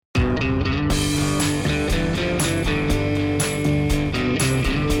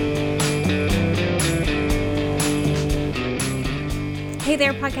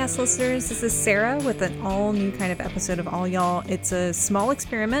there, podcast listeners. This is Sara with an all-new kind of episode of All Y'all. It's a small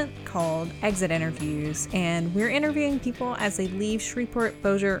experiment called Exit Interviews, and we're interviewing people as they leave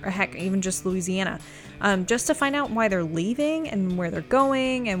Shreveport-Bossier, or heck, even just Louisiana, just to find out why they're leaving and where they're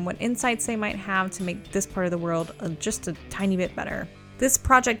going and what insights they might have to make this part of the world just a tiny bit better. This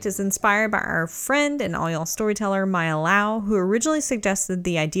project is inspired by our friend and all y'all storyteller, Maya Lau, who originally suggested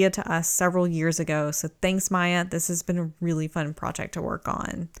the idea to us several years ago. So thanks, Maya. This has been a really fun project to work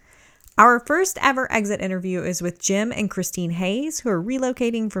on. Our first ever exit interview is with Jim and Christine Hayes, who are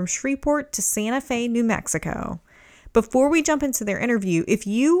relocating from Shreveport to Santa Fe, New Mexico. Before we jump into their interview, if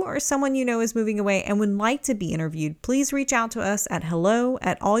you or someone you know is moving away and would like to be interviewed, please reach out to us at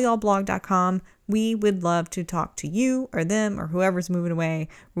hello@allyallblog.com. We would love to talk to you or them or whoever's moving away.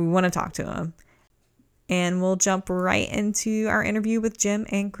 We want to talk to them. And we'll jump right into our interview with Jim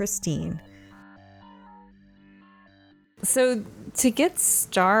and Christine. So to get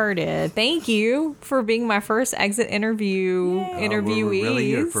started, thank you for being my first exit interviewee. Really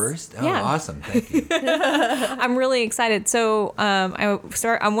your first? Oh, yeah. Awesome. Thank you. I'm really excited. So I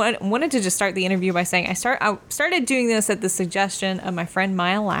wanted to just start the interview by saying I started doing this at the suggestion of my friend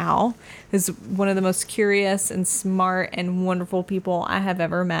Maya Lau, who's one of the most curious and smart and wonderful people I have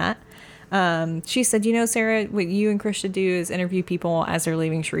ever met. She said, Sara, what you and Chris should do is interview people as they're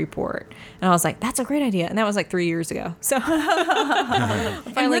leaving Shreveport. And I was like, that's a great idea. And that was like 3 years ago. So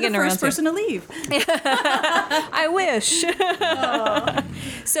finally getting around to the first person to leave. I wish.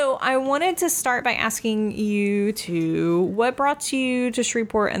 So I wanted to start by asking you what brought you to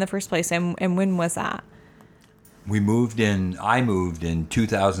Shreveport in the first place, and when was that? I moved in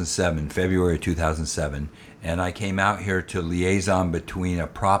 2007, February 2007. And I came out here to liaison between a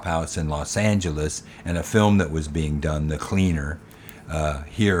prop house in Los Angeles and a film that was being done, The Cleaner,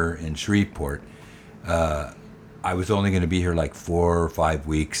 here in Shreveport. I was only going to be here like 4 or 5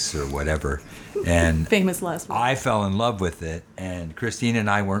 weeks or whatever. And famous last week. I fell in love with it. And Christine and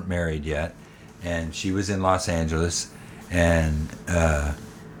I weren't married yet. And she was in Los Angeles. And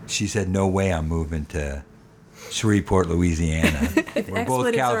she said, no way I'm moving to Shreveport, Louisiana. If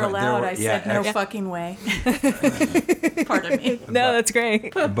expletives are allowed, I said no fucking way. Pardon me. No, that's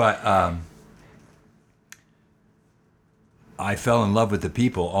great. But I fell in love with the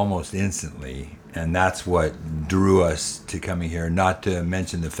people almost instantly, and that's what drew us to coming here, not to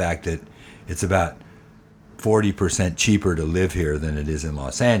mention the fact that it's about 40% cheaper to live here than it is in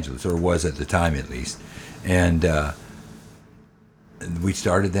Los Angeles, or was at the time at least. And we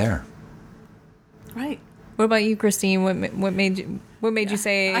started there. Right. What about you, Christine? What made you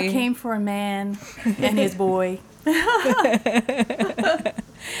say? I came for a man and his boy.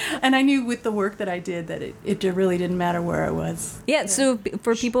 And I knew with the work that I did that it really didn't matter where I was. Yeah, so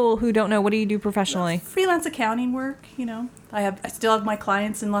for people who don't know, what do you do professionally? Freelance accounting work, I still have my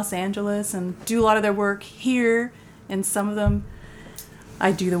clients in Los Angeles and do a lot of their work here, and some of them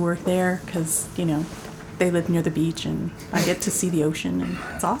I do the work there because, they live near the beach and I get to see the ocean, and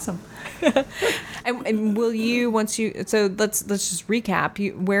it's awesome. And will you, so let's just recap.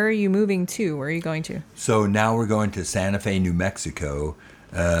 Where are you moving to? Where are you going to? So now we're going to Santa Fe, New Mexico,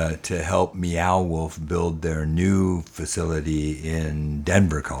 to help Maya Lau build their new facility in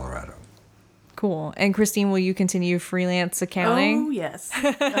Denver, Colorado. Cool. And Christine, will you continue freelance accounting? Oh, yes.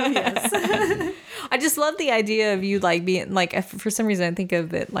 I just love the idea of you being for some reason I think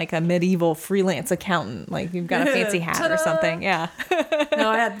of it like a medieval freelance accountant, like you've got a fancy hat or something. Yeah.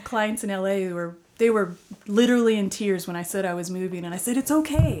 No, I had clients in LA who were literally in tears when I said I was moving, and I said, it's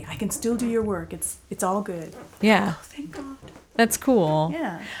okay. I can still do your work. It's all good. Yeah. Oh, thank God. That's cool.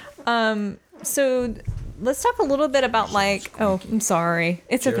 Yeah. So let's talk a little bit about I'm sorry.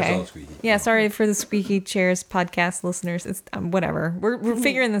 It's Chairs okay. all squeaky. Yeah, sorry for the squeaky chairs podcast listeners. It's whatever. We're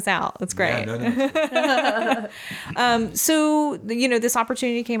figuring this out. That's great. Yeah, no. So this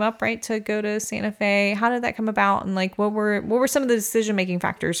opportunity came up, right, to go to Santa Fe. How did that come about, and what were some of the decision making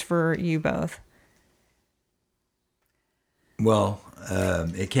factors for you both? Well,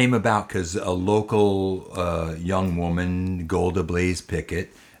 it came about because a local young woman, Golda Blaze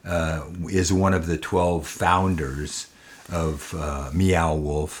Pickett, is one of the 12 founders of Maya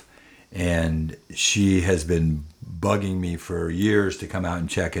Lau, and she has been bugging me for years to come out and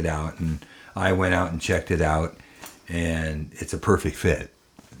check it out, and I went out and checked it out, and it's a perfect fit.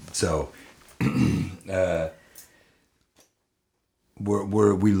 So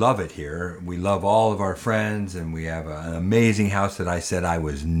we love it here. We love all of our friends, and we have an amazing house that I said I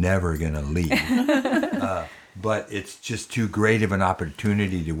was never going to leave. But it's just too great of an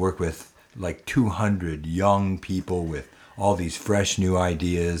opportunity to work with 200 young people with all these fresh new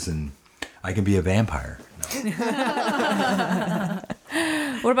ideas, and I can be a vampire. No.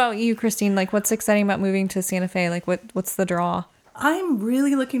 What about you, Christine? Like, what's exciting about moving to Santa Fe? Like, what's the draw? I'm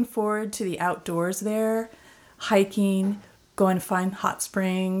really looking forward to the outdoors there, hiking, going to find hot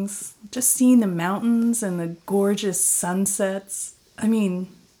springs, just seeing the mountains and the gorgeous sunsets. I mean,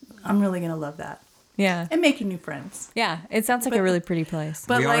 I'm really going to love that. Yeah. And making new friends. Yeah. It sounds like a really pretty place.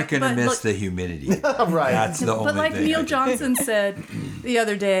 But we aren't going to miss the humidity. Right. That's the only But like thing. Neil Johnson said the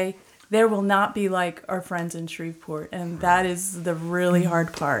other day, there will not be like our friends in Shreveport. And that is the really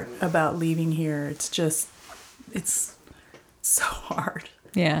hard part about leaving here. It's so hard.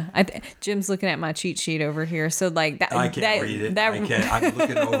 Yeah. Jim's looking at my cheat sheet over here. So like that. I can't read it. I can't. I'm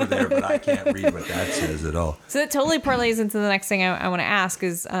looking over there, but I can't read what that says at all. So it totally parlays into the next thing I want to ask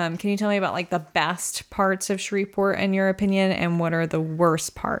is, can you tell me about like the best parts of Shreveport in your opinion, and what are the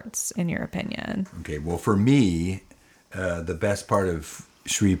worst parts in your opinion? Okay. Well, for me, the best part of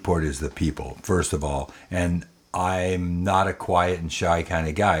Shreveport is the people, first of all. And I'm not a quiet and shy kind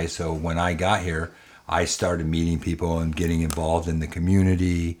of guy. So when I got here, I started meeting people and getting involved in the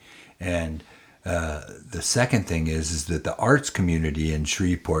community. And the second thing is that the arts community in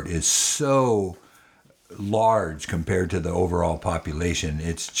Shreveport is so large compared to the overall population.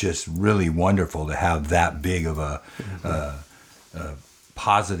 It's just really wonderful to have that big of a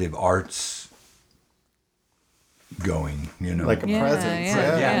positive arts going, you know. Like a presence.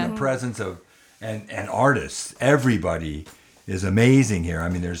 Yeah, the presence of and artists. Everybody is amazing here. I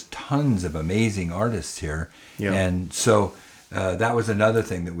mean, there's tons of amazing artists here. Yeah. And so that was another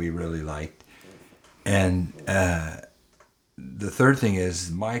thing that we really liked. And the third thing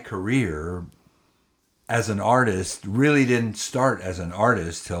is my career as an artist really didn't start as an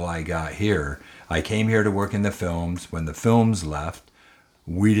artist till I got here. I came here to work in the films. When the films left,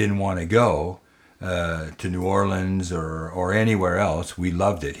 we didn't want to go to New Orleans or anywhere else. We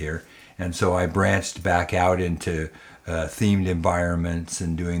loved it here. And so I branched back out into themed environments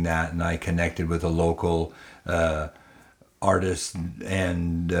and doing that. And I connected with a local artist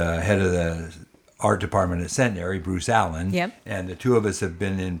and head of the art department at Centenary, Bruce Allen. Yep. And the two of us have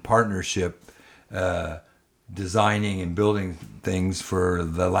been in partnership designing and building things for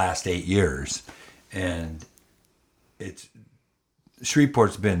the last 8 years. And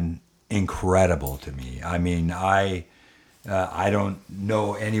Shreveport's been incredible to me. I mean, I don't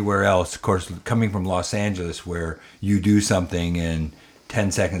know anywhere else, of course, coming from Los Angeles where you do something and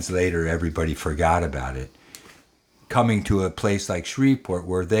 10 seconds later everybody forgot about it. Coming to a place like Shreveport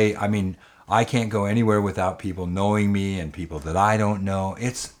where I can't go anywhere without people knowing me and people that I don't know.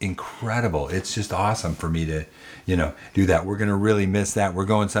 It's incredible. It's just awesome for me to, do that. We're going to really miss that. We're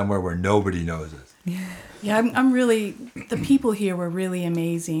going somewhere where nobody knows us. Yeah, I'm really, the people here were really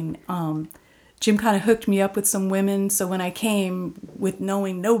amazing. Jim kind of hooked me up with some women. So when I came with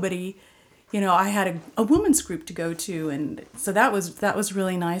knowing nobody, I had a women's group to go to. And so that was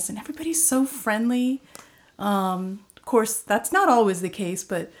really nice. And everybody's so friendly. Of course, that's not always the case,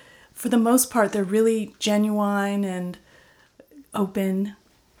 but for the most part, they're really genuine and open.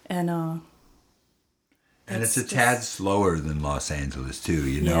 And it's a tad slower than Los Angeles too,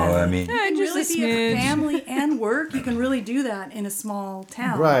 Yeah. I mean, you can just really a be a smidge. family and work. You can really do that in a small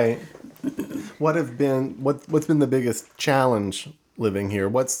town. Right. What's been the biggest challenge living here?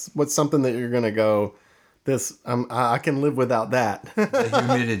 What's something that you're gonna go, I can live without that. the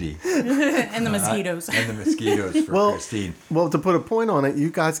humidity And the mosquitoes. and the mosquitoes for Christine. Well, to put a point on it, you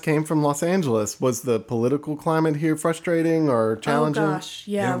guys came from Los Angeles. Was the political climate here frustrating or challenging? Oh gosh,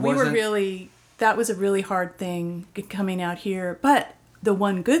 yeah, There we were wasn't- really. That was a really hard thing coming out here. But the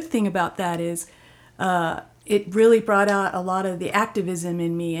one good thing about that is, it really brought out a lot of the activism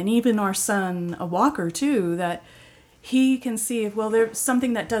in me, and even our son, a Walker too, that he can see if there's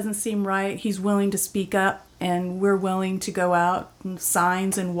something that doesn't seem right, he's willing to speak up, and we're willing to go out and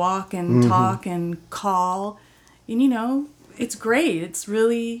signs and walk and talk and call, and it's great. It's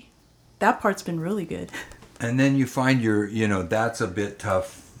really, that part's been really good. And then you find that's a bit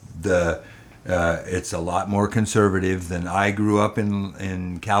tough. It's a lot more conservative than I grew up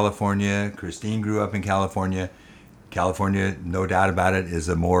in California. Christine grew up in California. California, no doubt about it, is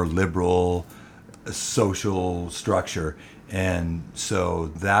a more liberal social structure. And so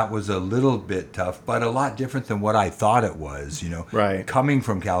that was a little bit tough, but a lot different than what I thought it was, Right. Coming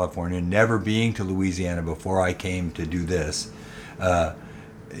from California, never being to Louisiana before I came to do this,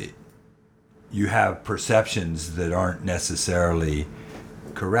 you have perceptions that aren't necessarily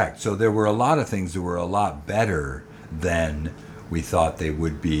correct. So there were a lot of things that were a lot better than we thought they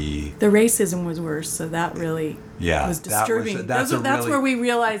would be. The racism was worse, so that really was disturbing. That's where we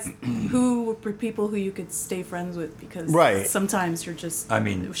realized who were people who you could stay friends with, because Right. sometimes you're just, I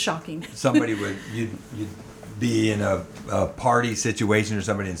mean, it was shocking. Somebody you'd be in a party situation or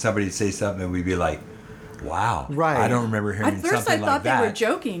somebody, and somebody would say something, and we'd be like, wow. Right. I don't remember hearing At first, I something thought like they that. were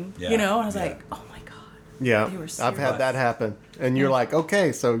joking. Yeah. You know, I was Yeah. like, oh my god. Yeah, They were I've had serious. that happen, and you're like,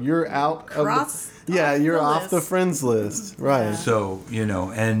 okay, so you're out Cross of the, yeah, off you're the off the list. friends list, right? So,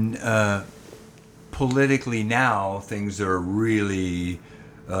 and politically now, things are really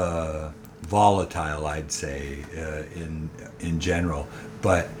volatile, I'd say, in general.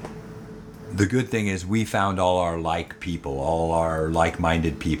 But the good thing is we found all our people, all our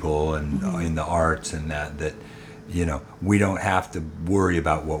like-minded people, and in the arts and that we don't have to worry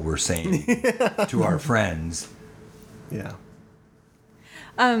about what we're saying to our friends. Yeah.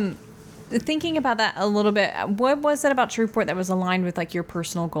 Thinking about that a little bit, what was it about Shreveport that was aligned with like your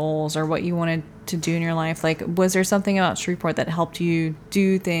personal goals or what you wanted to do in your life? Like, was there something about Shreveport that helped you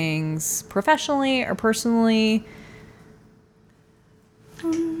do things professionally or personally?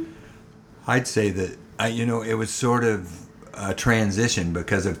 I'd say that it was sort of a transition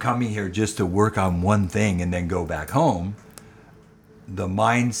because of coming here just to work on one thing and then go back home. The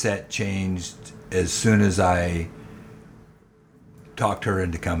mindset changed as soon as I talked her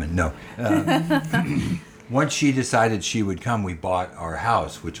into coming. No. Once she decided she would come, we bought our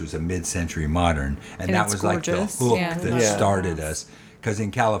house, which was a mid-century modern. And that it's was gorgeous. like the hook Yeah. that Yeah. started us. Because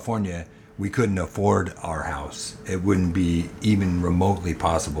in California, we couldn't afford our house. It wouldn't be even remotely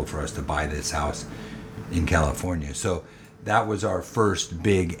possible for us to buy this house in California. So that was our first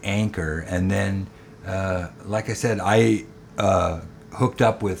big anchor. And then, like I said, I hooked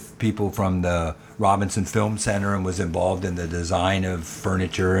up with people from the Robinson Film Center and was involved in the design of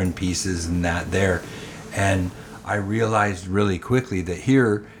furniture and pieces and that there. And I realized really quickly that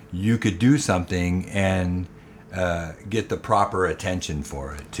here you could do something and get the proper attention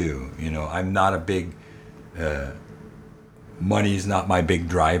for it too. I'm not a big money's not my big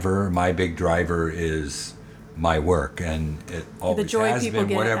driver. My big driver is my work, and it always joy has people been.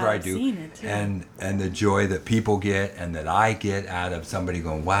 get Whatever out I of do, seeing it, too. and the joy that people get and that I get out of somebody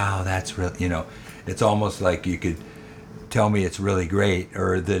going, wow, that's real. It's almost like you could tell me it's really great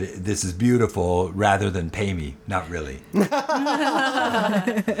or that this is beautiful rather than pay me. Not really.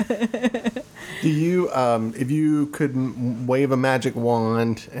 Do you, if you could wave a magic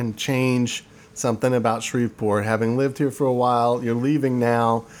wand and change something about Shreveport, having lived here for a while, you're leaving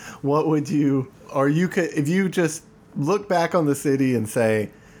now, what would you, or you could, if you just look back on the city and say,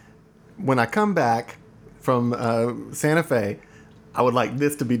 when I come back from Santa Fe, I would like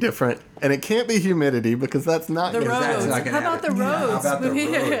this to be different. And it can't be humidity because that's not The gonna roads. not gonna How about the happen. roads? How about the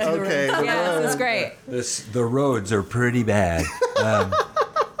roads? Okay, the Yes, roads. it's great. The roads are pretty bad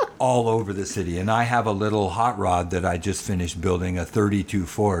all over the city. And I have a little hot rod that I just finished building, a 32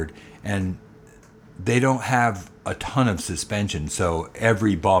 Ford. And they don't have a ton of suspension, so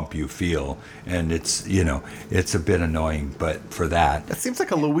every bump you feel, and it's a bit annoying, but for that, That seems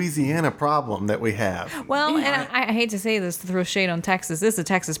like a Louisiana problem that we have. Well, and I hate to say this to throw shade on Texas. This is a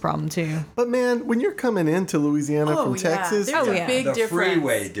Texas problem too. But man, when you're coming into Louisiana Oh, from yeah. Texas, There's Oh, a yeah. big the difference.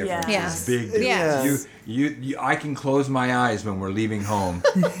 freeway difference Yeah. is big. Yeah. Difference. You, I can close my eyes when we're leaving home,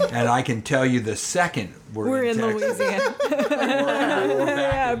 and I can tell you the second we're in Texas, Louisiana.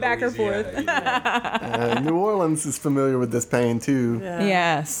 yeah, back or forth. New Orleans is familiar with this pain too.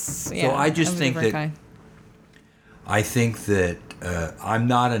 Yes. Yeah, I just of a think different that- kind. I think that I'm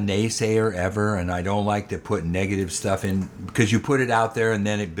not a naysayer ever, and I don't like to put negative stuff in because you put it out there and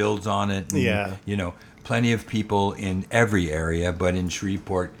then it builds on it. And, Yeah. Plenty of people in every area, but in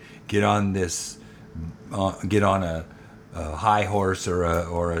Shreveport, get on a high horse or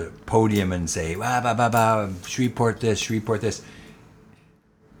a podium and say, Shreveport this, Shreveport this.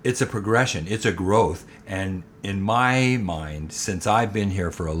 It's a progression. It's a growth. And in my mind, since I've been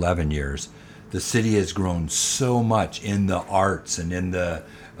here for 11 years, the city has grown so much in the arts and in the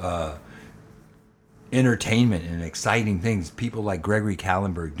entertainment and exciting things. People like Gregory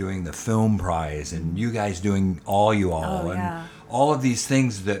Kallenberg doing the film prize and you guys doing All You All. Oh, and yeah. all of these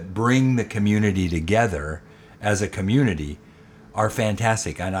things that bring the community together as a community are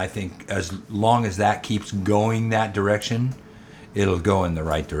fantastic. And I think as long as that keeps going that direction, it'll go in the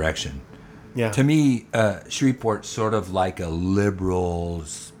right direction. Yeah. To me, Shreveport's sort of like a liberal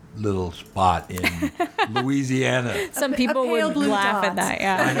little spot in Louisiana. Some people pale would blue laugh dot. at that.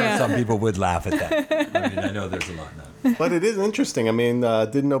 I know Yeah. some people would laugh at that. I know there's a lot now. But it is interesting. I mean,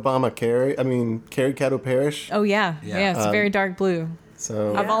 didn't Obama carry Caddo Parish? Oh yeah. Yeah. Yeah. It's very dark blue.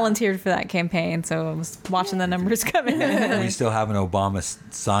 So I volunteered for that campaign, so I was watching the numbers come in. We still have an Obama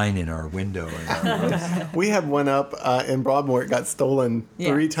sign in our window. In our house. we had one up in Broadmoor. It got stolen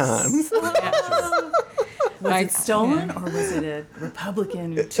Yeah. 3 times. Was it stolen or was it a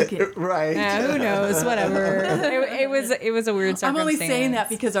Republican who took it? Right. Yeah, who knows? Whatever. It was a weird circumstance. I'm only saying that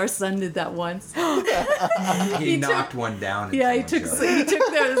because our son did that once. He knocked one down. in Yeah, he someone's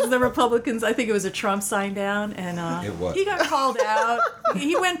took yard. the Republicans. I think it was a Trump sign down, and It was. he got called out.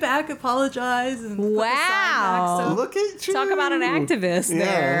 He went back, apologized, and put the sign Wow. back, so- Look at you. Talk about an activist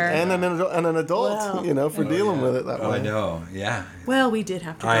there. And an adult, Wow. for dealing with it that Oh, way. I know. Yeah. Well, we did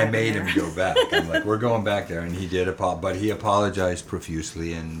have to. I go made there. him go back. I'm like, we're going back there, and he did but he apologized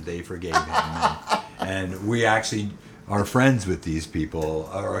profusely, and they forgave him. And we actually are friends with these people,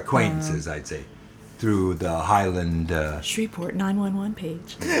 or acquaintances, I'd say, through the Highland. Shreveport 911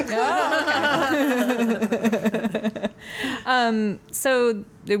 page. So,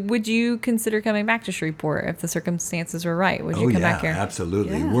 would you consider coming back to Shreveport if the circumstances were right? Would you come back here?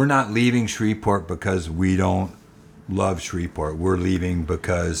 Absolutely. Yeah. We're not leaving Shreveport because we don't love Shreveport. We're leaving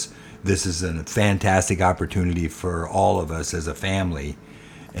because this is a fantastic opportunity for all of us as a family,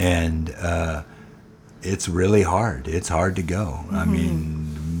 and it's really hard. It's hard to go. Mm-hmm. I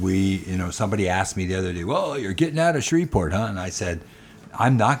mean, somebody asked me the other day, "Well, you're getting out of Shreveport, huh?" And I said,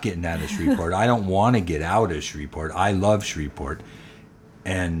 "I'm not getting out of Shreveport. I don't want to get out of Shreveport. I love Shreveport,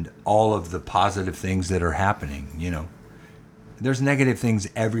 and all of the positive things that are happening. There's negative things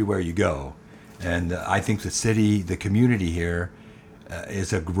everywhere you go." And I think the community here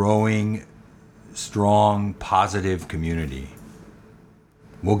is a growing, strong, positive community.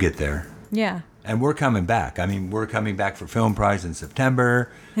 We'll get there. Yeah. And we're coming back. I mean, we're coming back for Film Prize in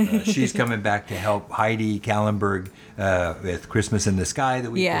September. She's coming back to help Heidi Kallenberg with Christmas in the Sky the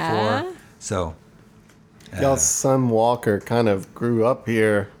week before. So, Y'all's son Walker kind of grew up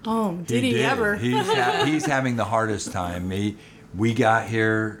here. Oh, did he ever? He's having the hardest time. We got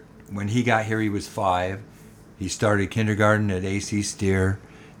here. When he got here, he was 5. He started kindergarten at AC Steer,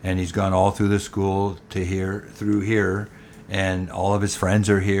 and he's gone all through the school through here, and all of his friends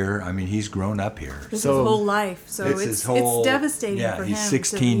are here. I mean, he's grown up here. This is his whole life, so it's devastating for him. He's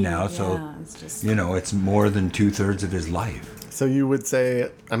 16 now, so it's just, it's more than 2/3 of his life. So you would say,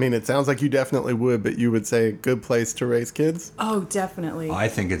 I mean, it sounds like you definitely would, but you would say a good place to raise kids? Oh, definitely. I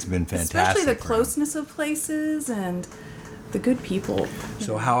think it's been fantastic. Especially the for him. closeness of places and the good people.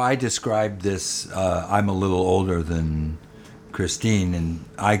 So how I described this, I'm a little older than Christine, and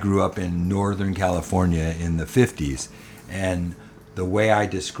I grew up in Northern California in the 50s. And the way I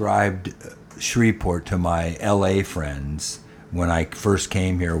described Shreveport to my LA friends when I first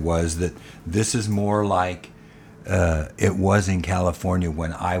came here was that this is more like it was in California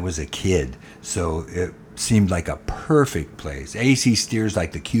when I was a kid. So it seemed like a perfect place. AC Steer's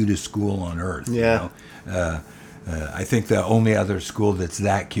like the cutest school on earth. Yeah. I think the only other school that's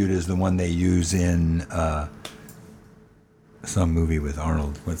that cute is the one they use in some movie with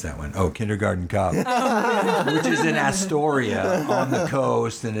Arnold. What's that one? Oh, Kindergarten Cop, which is in Astoria on the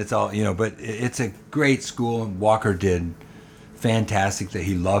coast, and it's all but it's a great school. And Walker did fantastic. That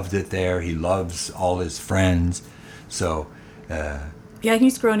he loved it there. He loves all his friends. So Yeah,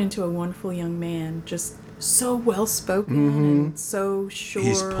 he's grown into a wonderful young man. Just so well spoken and so sure.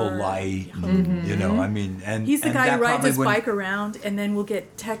 he's polite. And, I mean, and He's the and guy that who rides probably his wouldn't- bike around, and then we'll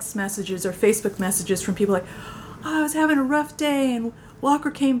get text messages or Facebook messages from people like, "Oh, I was having a rough day, and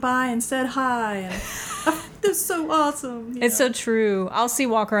Walker came by and said hi, and this is so awesome." It's so true. I'll see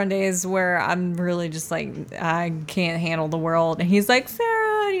Walker on days where I'm really just like, I can't handle the world. And he's like,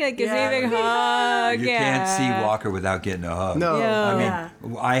 "Sarah," and he like gives me a big hug. You can't see Walker without getting a hug. No. Yeah. I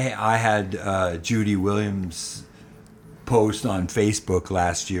mean, I had Judy Williams post on Facebook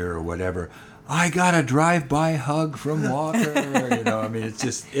last year or whatever. I got a drive-by hug from Walker. I mean,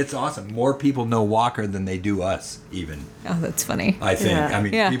 it's awesome. More people know Walker than they do us, even. Oh, that's funny. I think. Yeah. I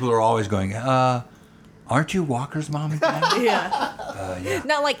mean, Yeah. people are always going, aren't you Walker's mom and dad? Yeah,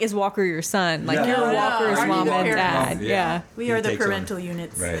 Not like, is Walker your son? Like, Yeah. you're No, Walker's are you mom the and parents? dad. Yeah. we He are the takes parental on.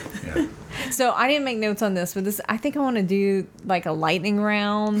 units. Right, yeah. So I didn't make notes on this, but I think I want to do like a lightning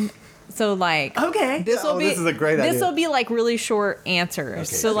round. So like, Okay. this will Oh, be this is a great idea. This will be like really short answers.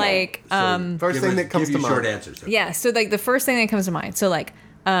 Okay, so like, First thing that comes give to you short mind. answers. yeah. So like the first thing that comes to mind. So like,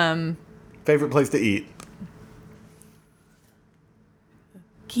 Favorite place to eat?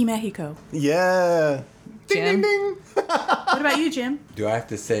 Key Mexico. Yeah. Ding, Jim? ding, ding. What about you, Jim? Do I have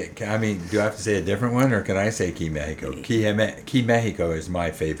to say a different one, or can I say Key Mexico? Key Mexico is my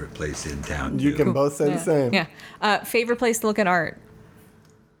favorite place in town. You too. can both say the same. Yeah. Favorite place to look at art.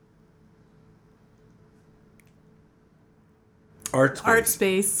 art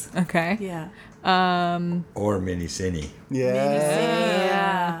space. Okay. Yeah. Or Mini Cine.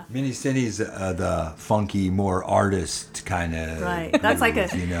 Yeah. Mini Cine's the funky, more artist kind of. Right. That's like the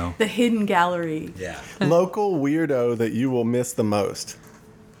hidden gallery. Yeah. Local weirdo that you will miss the most.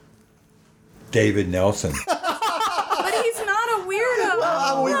 David Nelson. But he's not a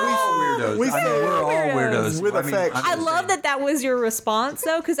weirdo. We Weirdos. We're all weirdos. With affection. I love that was your response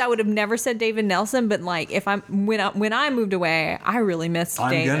though, because I would have never said David Nelson. But like, when I moved away, I really missed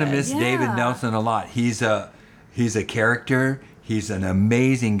David. I'm gonna miss David Nelson a lot. He's a character. He's an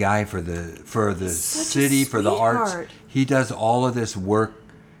amazing guy for the city, for the arts. He does all of this work,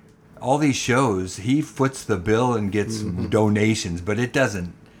 all these shows. He foots the bill and gets donations, but it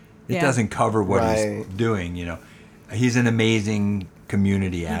doesn't cover what he's doing. You know, he's an amazing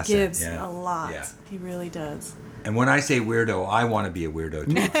community asset. He gives a lot. Yeah. He really does. And when I say weirdo, I want to be a weirdo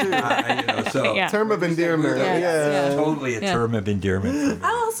too. Term of endearment. Yeah. Totally a term of endearment for me. I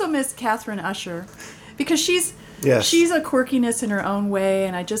also miss Catherine Usher because she's a quirkiness in her own way,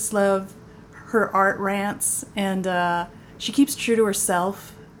 and I just love her art rants, and she keeps true to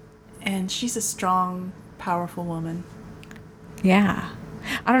herself, and she's a strong, powerful woman. Yeah.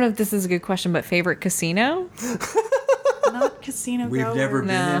 I don't know if this is a good question, but favorite casino? Not casino We've goer. never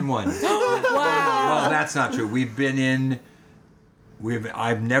been in one. Wow. Well, that's not true.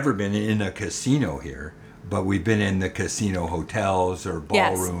 I've never been in a casino here, but we've been in the casino hotels or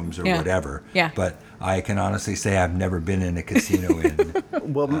ballrooms or whatever. Yeah. But I can honestly say I've never been in a casino in.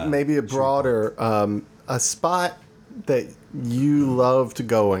 Well, maybe a broader a spot that you love to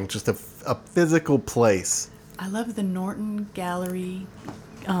going, just a physical place. I love the Norton Gallery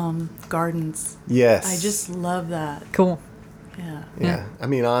gardens. Yes. I just love that. Cool. Yeah. Yeah. I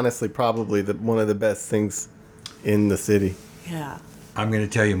mean, honestly, probably one of the best things in the city. Yeah. I'm going to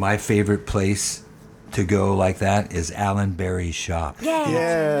tell you my favorite place to go like that is Alan Berry's shop.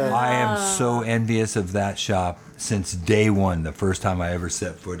 Yeah. I am so envious of that shop since day one, the first time I ever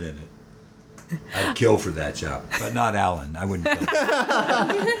set foot in it. I'd kill for that shop, but not Alan. I wouldn't kill.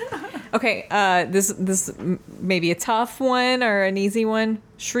 Okay, this may be a tough one or an easy one.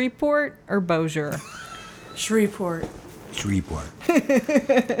 Shreveport or Bossier? Shreveport.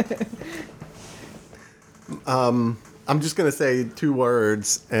 I'm just going to say 2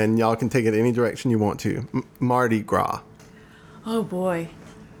 words, and y'all can take it any direction you want to. Mardi Gras. Oh, boy.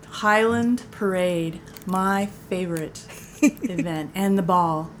 Highland Parade. My favorite event. And the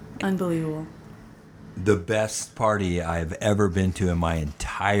ball. Unbelievable. The best party I've ever been to in my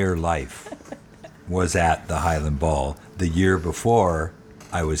entire life was at the Highland Ball the year before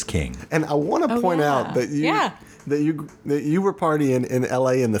I was king. And I want to point out that you were partying in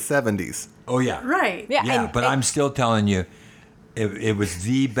LA in the 70s. Oh yeah. Right. Yeah, but I'm still telling you, it was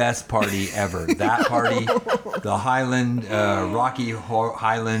the best party ever. That party, the Highland, Rocky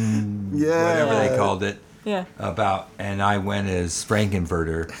Highland, whatever they called it. Yeah. And I went as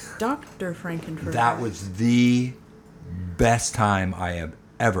Frankenfurter. Dr. Frankenfurter. That was the best time I have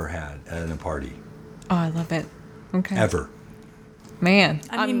ever had at a party. Oh, I love it. Okay. Ever. Man.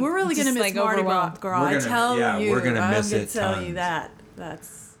 I mean, we're really going to miss Mardi Gras. I tell you. We're gonna miss it. I'm going to tell tons. you that.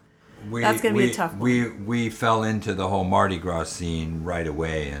 That's That's going to be a tough one. We fell into the whole Mardi Gras scene right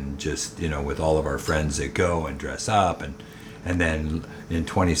away, and just, with all of our friends that go and dress up, and then in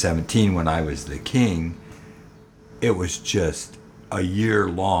 2017 when I was the king, it was just a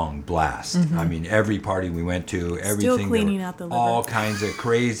year-long blast. Mm-hmm. I mean, every party we went to, everything. Still cleaning out the liver. All kinds of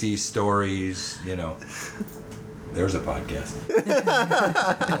crazy stories. There's a podcast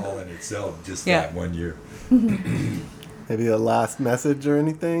all in itself. Just that one year. Maybe a last message or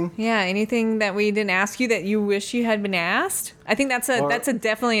anything? Yeah, anything that we didn't ask you that you wish you had been asked? I think that's a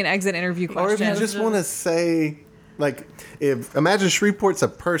definitely an exit interview question. Or if you just want to say, imagine Shreveport's a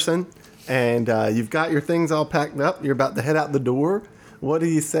person, and you've got your things all packed up, you're about to head out the door. What do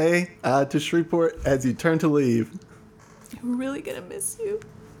you say to Shreveport as you turn to leave? We're really going to miss you.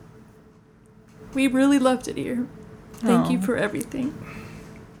 We really loved it here. Thank you for everything.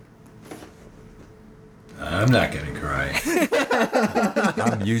 I'm not going to cry.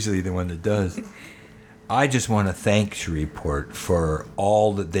 I'm usually the one that does. I just want to thank Shreveport for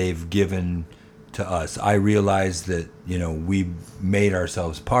all that they've given to us. I realize that, we made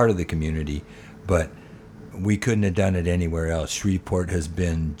ourselves part of the community, but we couldn't have done it anywhere else. Shreveport has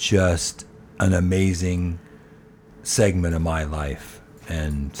been just an amazing segment of my life.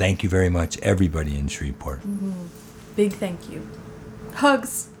 And thank you very much, everybody in Shreveport. Mm-hmm. Big thank you.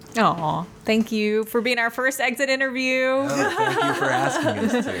 Hugs. Aw, thank you for being our first exit interview. Oh, thank you for asking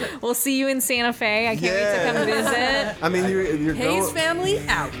us to. We'll see you in Santa Fe. I can't wait to come visit. I mean, you're Hayes going... family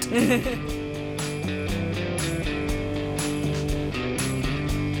out.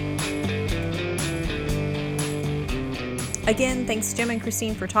 Again, thanks Jim and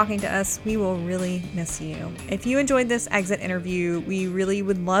Christine for talking to us. We will really miss you. If you enjoyed this exit interview, we really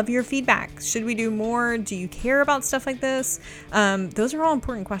would love your feedback. Should we do more? Do you care about stuff like this? Those are all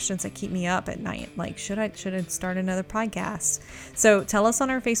important questions that keep me up at night. Like, should I start another podcast? So tell us on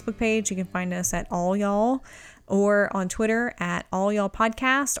our Facebook page. You can find us at All Y'all, or on Twitter at All Y'all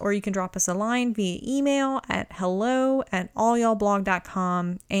Podcast, or you can drop us a line via email at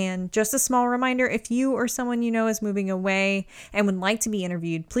hello@allyallblog.com. And just a small reminder, if you or someone you know is moving away and would like to be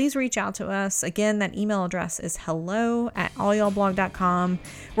interviewed, please reach out to us. Again, that email address is hello@allyallblog.com.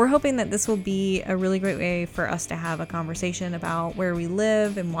 We're hoping that this will be a really great way for us to have a conversation about where we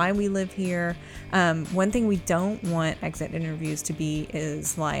live and why we live here. One thing we don't want exit interviews to be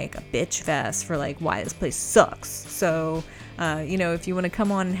is like a bitch fest for like why this place sucks. So, if you want to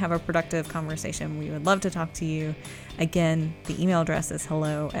come on and have a productive conversation, we would love to talk to you. Again, the email address is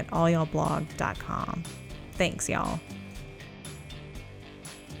hello@allyallblog.com. Thanks, y'all.